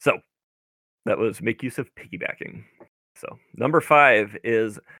 So that was make use of piggybacking. So number 5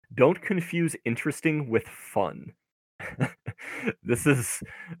 is don't confuse interesting with fun. This is,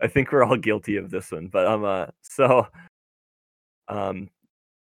 I think we're all guilty of this one, but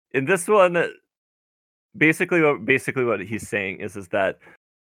in this one, basically what he's saying is that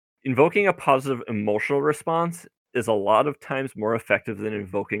invoking a positive emotional response is a lot of times more effective than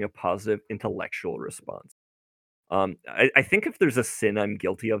invoking a positive intellectual response. I think if there's a sin I'm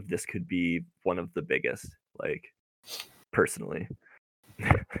guilty of, this could be one of the biggest, like, personally.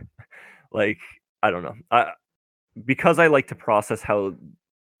 Like, I don't know. Because I like to process how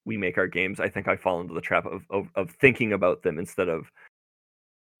we make our games, I think I fall into the trap of thinking about them instead of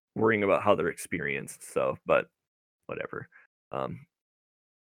worrying about how they're experienced. So, but whatever.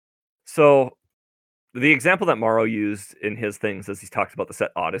 So the example that Morrow used in his things is he's talked about the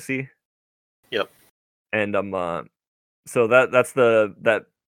set Odyssey. Yep. And so that's that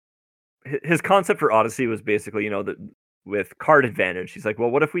his concept for Odyssey was basically, that with card advantage, he's like, well,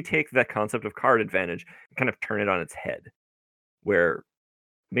 what if we take that concept of card advantage and kind of turn it on its head, where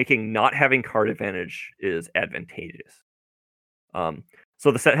making not having card advantage is advantageous.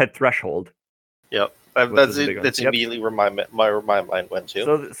 So the set had Threshold. Yep. That's immediately where my mind went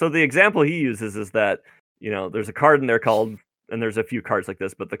to. So the example he uses is that, there's a card in there called, and there's a few cards like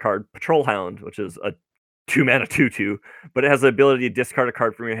this, but the card Patrol Hound, which is a 2-mana 2/2, but it has the ability to discard a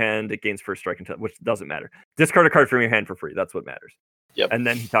card from your hand. It gains first strike, which doesn't matter. Discard a card from your hand for free. That's what matters. Yep. And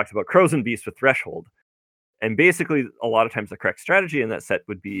then he talks about Crows and Beasts with Threshold. And basically, a lot of times the correct strategy in that set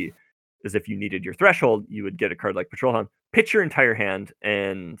would be, is if you needed your Threshold, you would get a card like Patrol Hound, pitch your entire hand,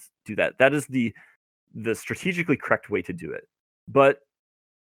 and do that. That is the strategically correct way to do it. But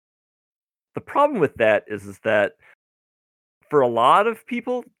the problem with that is that for a lot of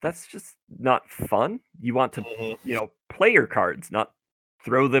people, that's just not fun. You want to, play your cards, not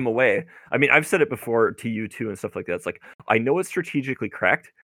throw them away. I mean, I've said it before to you too and stuff like that. It's like, I know it's strategically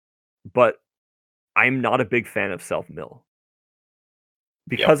correct, but I'm not a big fan of self-mill.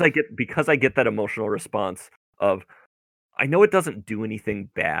 Because I get that emotional response of, I know it doesn't do anything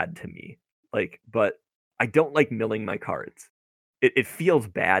bad to me, but I don't like milling my cards. It feels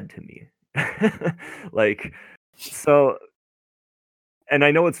bad to me. So, and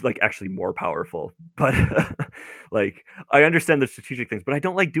I know it's actually more powerful, but I understand the strategic things, but I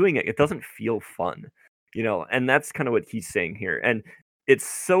don't like doing it. It doesn't feel fun, and that's kind of what he's saying here. And it's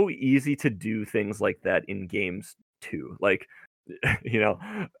so easy to do things like that in games too.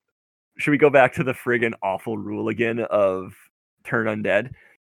 Should we go back to the friggin' awful rule again of turn undead?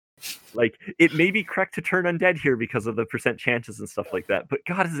 It may be correct to turn undead here because of the percent chances and stuff like that, but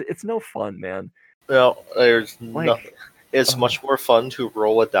God, it's no fun, man. Well, there's nothing. It's much more fun to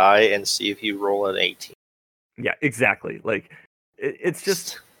roll a die and see if you roll an 18. Yeah, exactly. It's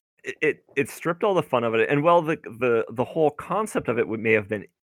just it stripped all the fun of it. And while the whole concept of it may have been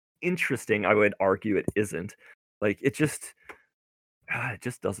interesting, I would argue it isn't. It just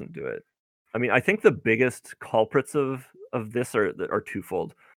doesn't do it. I mean, I think the biggest culprits of this are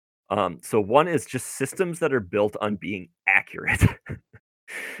twofold. So one is just systems that are built on being accurate.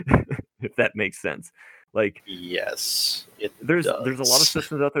 If that makes sense. Yes, there's a lot of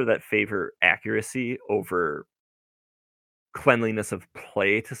systems out there that favor accuracy over cleanliness of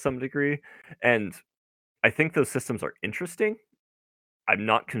play to some degree, and I think those systems are interesting. I'm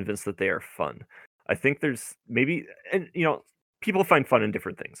not convinced that they are fun. I think there's maybe, and people find fun in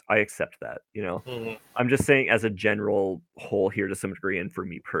different things. I accept that. Mm-hmm. I'm just saying as a general whole here to some degree, and for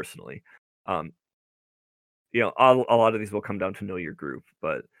me personally, a lot of these will come down to know your group,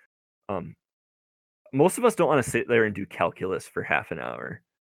 but most of us don't want to sit there and do calculus for half an hour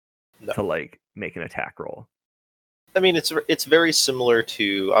to make an attack roll. I mean, it's very similar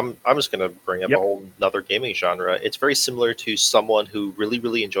to, I'm just gonna bring up a whole another gaming genre. It's very similar to someone who really,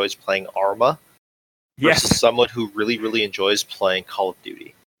 really enjoys playing Arma versus someone who really, really enjoys playing Call of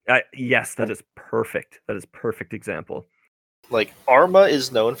Duty. Yes, that is perfect. That is perfect example. Arma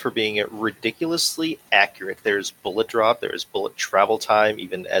is known for being ridiculously accurate. There's bullet drop, there's bullet travel time,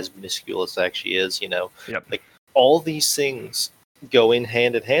 even as minuscule as it actually is, all these things go in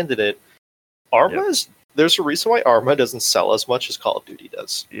hand in it. Arma is, there's a reason why Arma doesn't sell as much as Call of Duty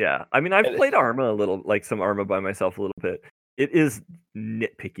does. Yeah, I mean, I've played Arma a little, some Arma by myself a little bit. It is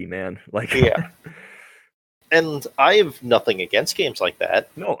nitpicky, man. Yeah. And I have nothing against games like that.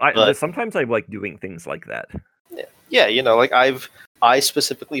 No, but sometimes I like doing things like that. Yeah, I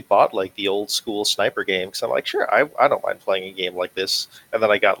specifically bought the old school sniper game because I'm like, sure, I don't mind playing a game like this. And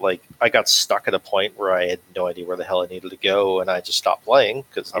then I got stuck at a point where I had no idea where the hell I needed to go, and I just stopped playing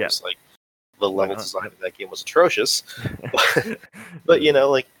because I was the level design of that game was atrocious. But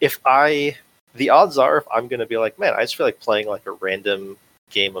the odds are, if I'm gonna be like, man, I just feel like playing a random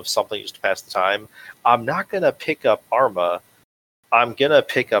game of something just to pass the time, I'm not gonna pick up Arma. I'm gonna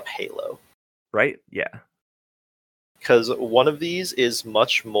pick up Halo. Right? Yeah. Because one of these is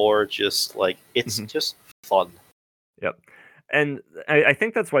much more just it's just fun. Yep. And I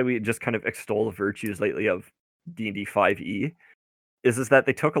think that's why we just kind of extol the virtues lately of D&D 5e, is that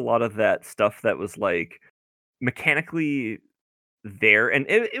they took a lot of that stuff that was mechanically there, and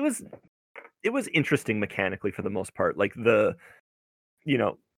it was interesting mechanically for the most part. It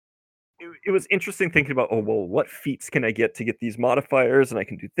was interesting thinking about, what feats can I get to get these modifiers, and I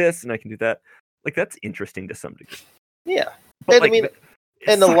can do this and I can do that. That's interesting to some degree. Yeah. But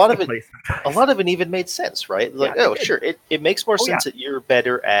And a lot of it even made sense, right? Like, Yeah, sure, it makes more sense that you're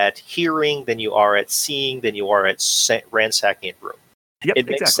better at hearing than you are at seeing than you are at ransacking a room. Yep, it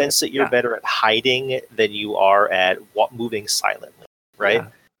makes sense that you're better at hiding than you are at moving silently, right? Yeah.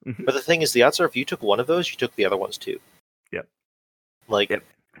 Mm-hmm. But the thing is, the odds are if you took one of those, you took the other ones too. Yep. Like,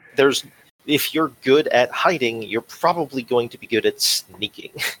 if you're good at hiding, you're probably going to be good at sneaking.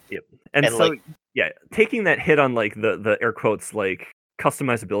 Yep. And so, like, taking that hit on like the air quotes like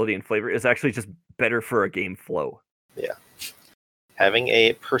customizability and flavor is actually just better for a game flow. Yeah. Having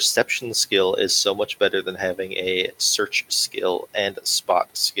a perception skill is so much better than having a search skill and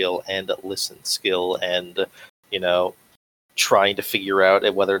spot skill and listen skill and, trying to figure out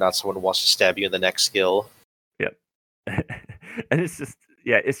whether or not someone wants to stab you in the neck skill. Yep. And it's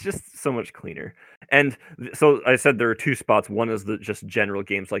just so much cleaner. And so I said there are two spots. One is the just general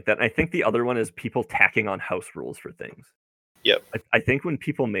games like that. And I think the other one is people tacking on house rules for things. Yep. I think when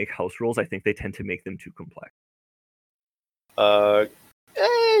people make house rules, I think they tend to make them too complex.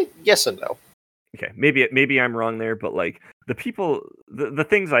 Yes and no. Okay, maybe I'm wrong there, but like the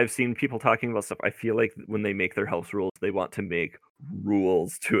things I've seen people talking about stuff, I feel like when they make their house rules, they want to make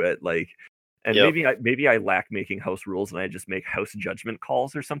rules to it, like, and maybe I lack making house rules, and I just make house judgment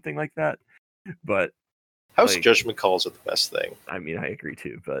calls or something like that. But house judgment calls are the best thing. I mean, I agree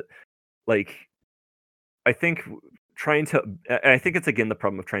too, but like, I think I think it's again the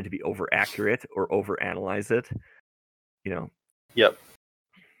problem of trying to be over accurate or over analyze it. Yep.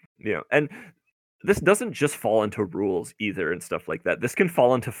 And this doesn't just fall into rules either and stuff like that. This can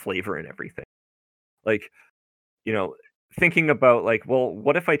fall into flavor and everything. Like, thinking about like, well,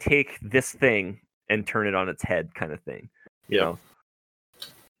 what if I take this thing and turn it on its head kind of thing? You know,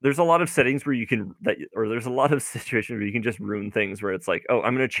 there's a lot of settings where there's a lot of situations where you can just ruin things where it's like, oh,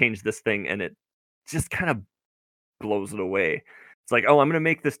 I'm going to change this thing and it just kind of blows it away. It's like, oh, I'm going to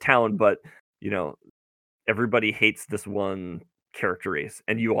make this town, but, everybody hates this one character race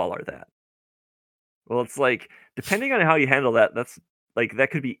and you all are that. Well, it's like, depending on how you handle that, that's like, that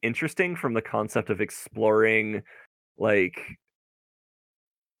could be interesting from the concept of exploring, like,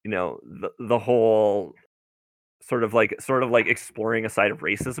 the whole sort of like exploring a side of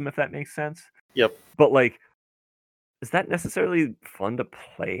racism, if that makes sense. Yep. But like, is that necessarily fun to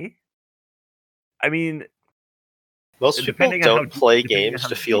play? I mean, most people don't play games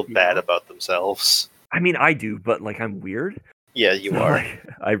to feel bad about themselves. I mean, I do, but like, I'm weird. Yeah, you are. Like,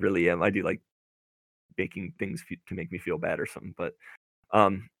 I really am. I do like making things to make me feel bad or something, but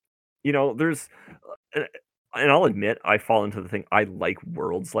there's and I'll admit I fall into the thing, I like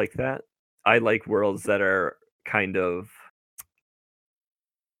worlds like that. I like worlds that are kind of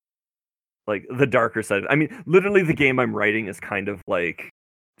like the darker side. I mean, literally the game I'm writing is kind of like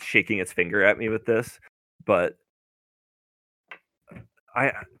shaking its finger at me with this, but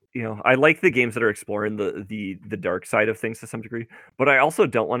I like the games that are exploring the dark side of things to some degree, but I also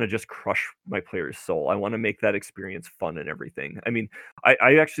don't want to just crush my player's soul. I want to make that experience fun and everything. I mean,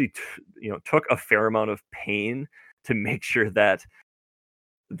 I actually took a fair amount of pain to make sure that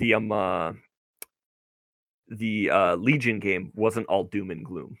the Legion game wasn't all doom and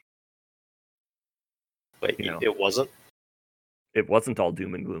gloom. Wait, it wasn't? It wasn't all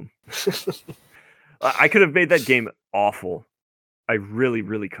doom and gloom. I could have made that game awful. I really,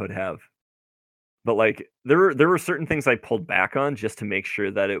 really could have. But like, there were certain things I pulled back on just to make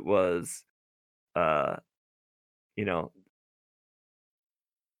sure that it was, not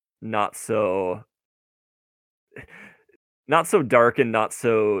so dark and not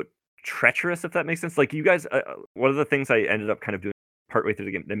so treacherous, if that makes sense. Like, you guys, one of the things I ended up kind of doing partway through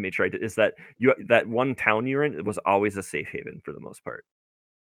the game and made sure I did is that that one town you're in, it was always a safe haven for the most part.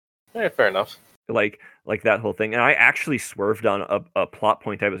 Yeah, fair enough. Like that whole thing. And I actually swerved on a plot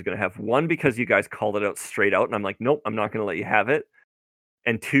point I was going to have. One, because you guys called it out straight out, and I'm like, nope, I'm not going to let you have it.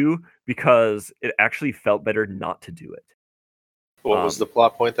 And two, because it actually felt better not to do it. What was the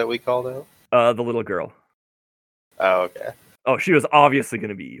plot point that we called out? The little girl. Oh, okay. Oh, she was obviously going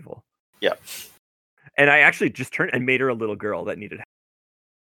to be evil. Yeah. And I actually just turned and made her a little girl that needed help.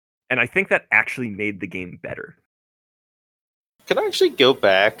 And I think that actually made the game better. Can I actually go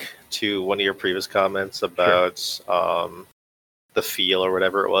back to one of your previous comments about the feel or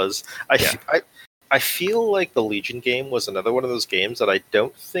whatever it was? I feel like the Legion game was another one of those games that I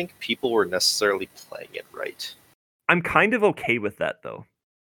don't think people were necessarily playing it right. I'm kind of okay with that, though.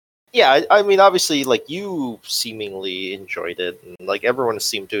 Yeah, I mean, obviously, like, you seemingly enjoyed it, and like everyone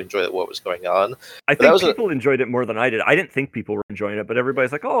seemed to enjoy what was going on. I think people enjoyed it more than I did. I didn't think people were enjoying it, but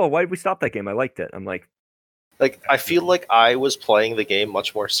everybody's like, "Oh, why did we stop that game? I liked it." I'm like, I feel like I was playing the game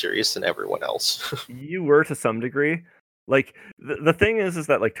much more serious than everyone else. You were to some degree, Like the thing is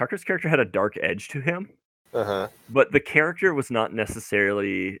that like Tucker's character had a dark edge to him, but the character was not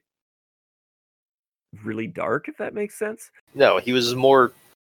necessarily really dark, if that makes sense. No, he was more.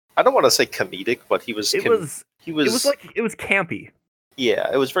 I don't want to say comedic, but he was. It was campy. Yeah,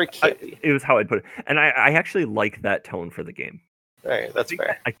 it was very campy. It was how I'd put it, and I actually like that tone for the game. All right, that's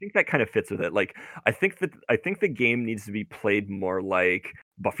fair. I think that kind of fits with it. Like, I think the game needs to be played more like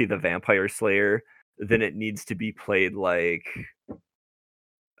Buffy the Vampire Slayer than it needs to be played like,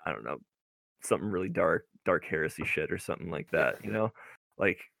 I don't know, something really dark heresy shit or something like that. You know,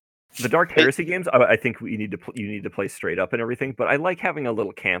 like the dark heresy games. I think you need to play straight up and everything. But I like having a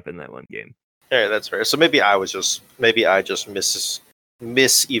little camp in that one game. Yeah, that's fair. So maybe I just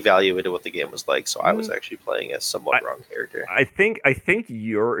misevaluated what the game was like, so I was actually playing a somewhat wrong character. I think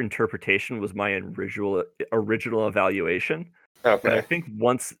your interpretation was my original evaluation. Okay. But I think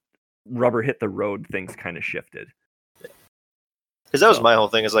once rubber hit the road, things kind of shifted. Because that was my whole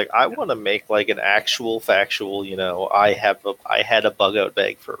thing. Is like I want to make like an actual factual. I had a bug out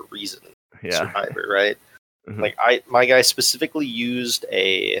bag for a reason. Yeah. Survivor, right? Mm-hmm. Like my guy specifically used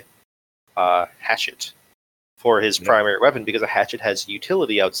a hatchet for his primary weapon because a hatchet has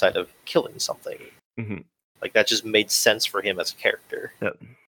utility outside of killing something. Mm-hmm. Like that just made sense for him as a character. Yep.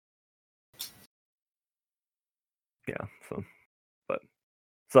 Yeah.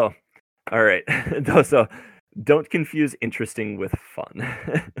 So, all right. So, don't confuse interesting with fun.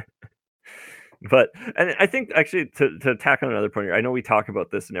 But, and I think actually to tack on another point here, I know we talk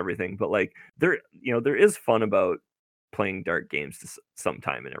about this and everything, but like there is fun about playing dark games to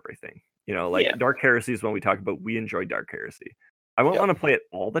sometime and everything. Like Dark Heresy is one we talk about. We enjoy Dark Heresy. I wouldn't want to play it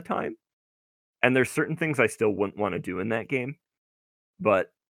all the time, and there's certain things I still wouldn't want to do in that game, but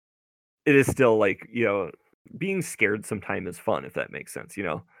it is still like being scared sometime is fun, if that makes sense.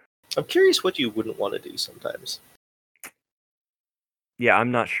 I'm curious what you wouldn't want to do sometimes. Yeah,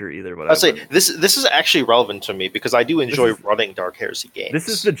 I'm not sure either. But I'll say this is actually relevant to me because I do enjoy running Dark Heresy games. This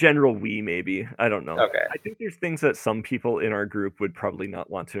is the general we, maybe. I don't know. Okay. I think there's things that some people in our group would probably not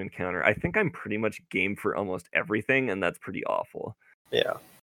want to encounter. I think I'm pretty much game for almost everything, and that's pretty awful. Yeah.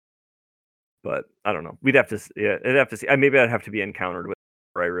 But I don't know. It'd have to see. Maybe I'd have to be encountered with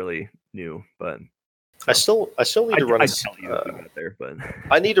where I really knew, but I still need to run.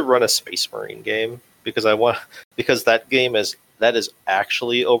 I need to run a Space Marine game because that is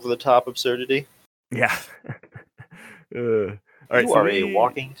actually over the top absurdity. Yeah. All right, you are a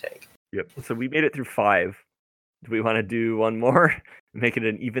walking tank. Yep. So we made it through 5. Do we want to do one more? Make it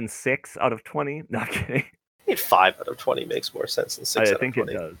an even 6 out of 20? Not kidding. I think 5 out of 20 makes more sense than 6 out of 20. I think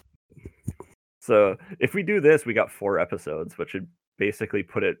it does. So if we do this, we got 4 episodes, which would basically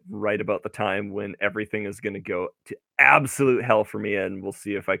put it right about the time when everything is going to go to absolute hell for me, and we'll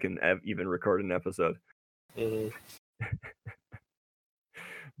see if I can even record an episode. Mm-hmm.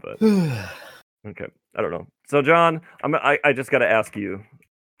 But okay, I don't know. So John, I just got to ask you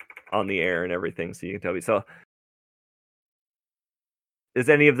on the air and everything, so you can tell me. So, is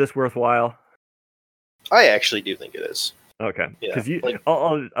any of this worthwhile? I actually do think it is. Okay, because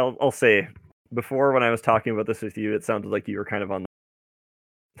I'll say before when I was talking about this with you, it sounded like you were kind of on.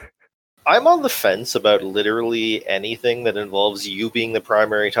 I'm on the fence about literally anything that involves you being the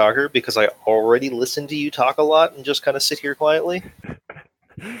primary talker because I already listen to you talk a lot and just kind of sit here quietly.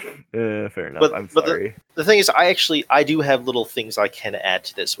 Fair enough. I'm sorry. The thing is, I do have little things I can add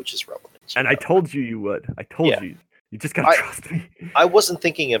to this, which is relevant. And I told you would. I told you. You just gotta trust me. I wasn't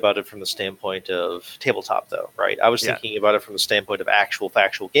thinking about it from the standpoint of tabletop, though, right? I was thinking about it from the standpoint of actual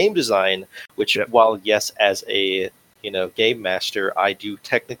factual game design, which, while yes, as a game master, I do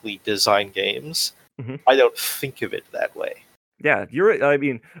technically design games. Mm-hmm. I don't think of it that way. Yeah, you're. I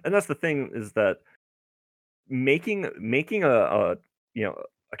mean, and that's the thing is that making a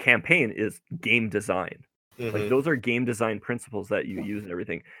campaign is game design. Mm-hmm. Like those are game design principles that you use and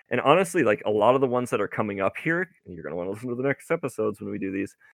everything. And honestly, like a lot of the ones that are coming up here, and you're going to want to listen to the next episodes when we do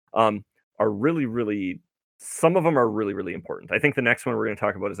these, are really, really, some of them are really, really important. I think the next one we're going to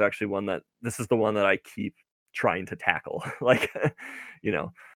talk about is actually this is the one that I keep trying to tackle. Like,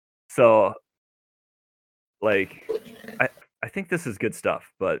 so like, I think this is good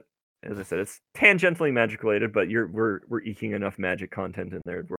stuff, but as I said, it's tangentially magic related, but we're eking enough magic content in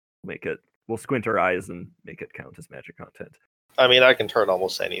there. We'll squint our eyes and make it count as magic content. I mean, I can turn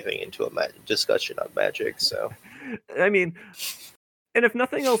almost anything into a discussion on magic, so. I mean, and if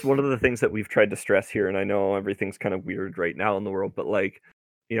nothing else, one of the things that we've tried to stress here, and I know everything's kind of weird right now in the world, but like,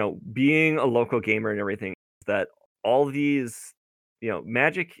 being a local gamer and everything, that all these,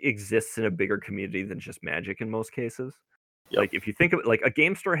 magic exists in a bigger community than just magic in most cases. Yep. Like if you think of it, like a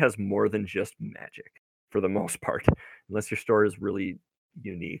game store has more than just magic. for the most part, unless your store is really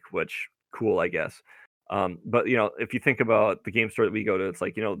unique, which cool, I guess. But if you think about the game store that we go to, it's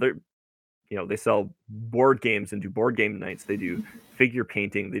like they sell board games and do board game nights. They do figure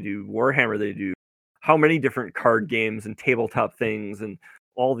painting. They do Warhammer. They do how many different card games and tabletop things and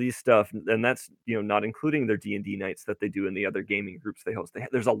all these stuff. And that's not including their D&D nights that they do in the other gaming groups they host.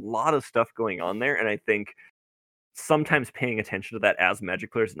 There's a lot of stuff going on there, and I think sometimes paying attention to that as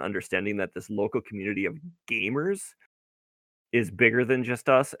Magic players and understanding that this local community of gamers is bigger than just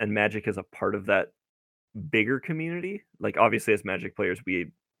us, and Magic is a part of that bigger community. Like, obviously as Magic players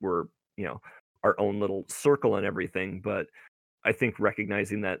were our own little circle and everything, but I think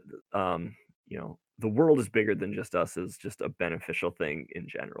recognizing that the world is bigger than just us is just a beneficial thing in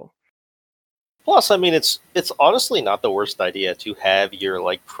general. Plus, I mean, it's honestly not the worst idea to have your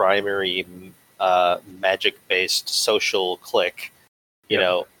like primary Magic-based social clique,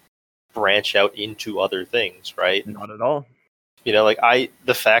 branch out into other things, right? Not at all.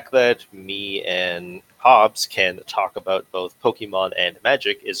 The fact that me and Hobbs can talk about both Pokemon and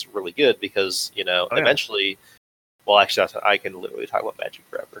Magic is really good because, eventually, well, actually, I can literally talk about Magic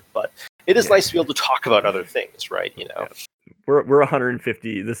forever, but it is nice to be able to talk about other things, right? Yeah. We're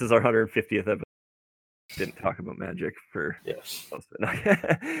 150. This is our 150th episode. Didn't talk about Magic for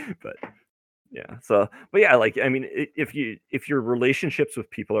but yeah. So, but yeah, like, I mean, if your relationships with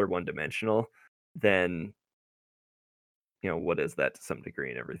people are one-dimensional, then what is that to some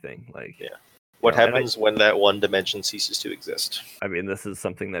degree and everything? Like, what happens when that one dimension ceases to exist? I mean, this is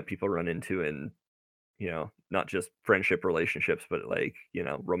something that people run into in not just friendship relationships, but like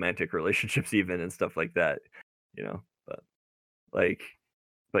romantic relationships even and stuff like that.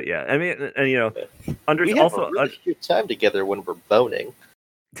 But yeah, I mean, and we have a really cute time together when we're boning.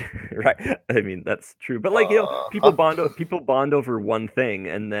 Right. I mean, that's true. But like, people bond over one thing,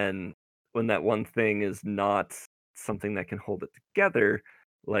 and then when that one thing is not something that can hold it together,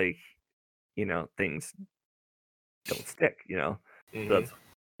 like, things don't stick, Mm-hmm. So that's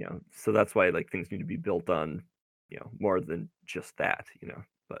so that's why like things need to be built on, more than just that,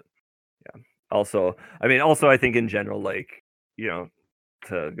 But yeah. Also, I think in general, like, to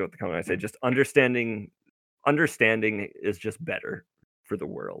go with the comment I say, just understanding is just better for the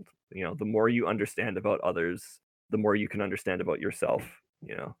world. The more you understand about others, the more you can understand about yourself,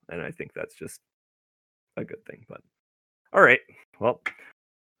 and I think that's just a good thing. But all right, well,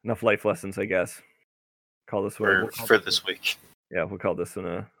 enough life lessons, I guess. Call this one for this week. Yeah, we'll call this one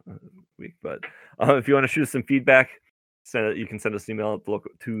a week. But if you want to shoot us some feedback, you can send us an email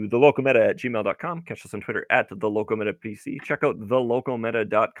to thelocalmeta@gmail.com. Catch us on Twitter @thelocalmetapc. Check out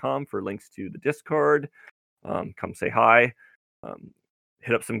thelocalmeta.com for links to the Discord. Come say hi.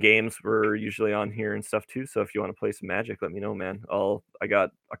 Hit up some games. We're usually on here and stuff too. So if you want to play some Magic, let me know, man. I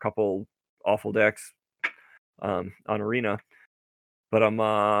got a couple awful decks on Arena. But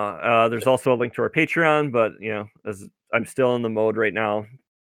there's also a link to our Patreon. But as I'm still in the mode right now,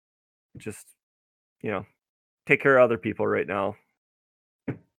 just take care of other people right now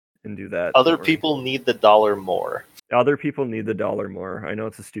and do that. Other people need the dollar more. Other people need the dollar more. I know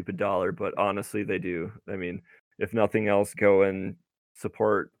it's a stupid dollar, but honestly, they do. I mean, if nothing else, go and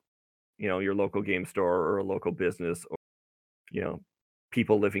support, your local game store or a local business, or,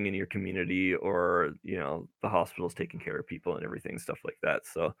 people living in your community, or, the hospitals taking care of people and everything, stuff like that.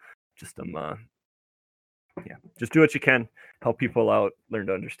 So just, just do what you can. Help people out. Learn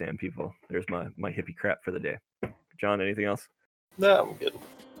to understand people. There's my hippie crap for the day. John, anything else? No, I'm good.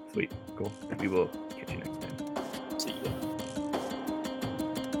 Sweet. Cool. We will catch you next time.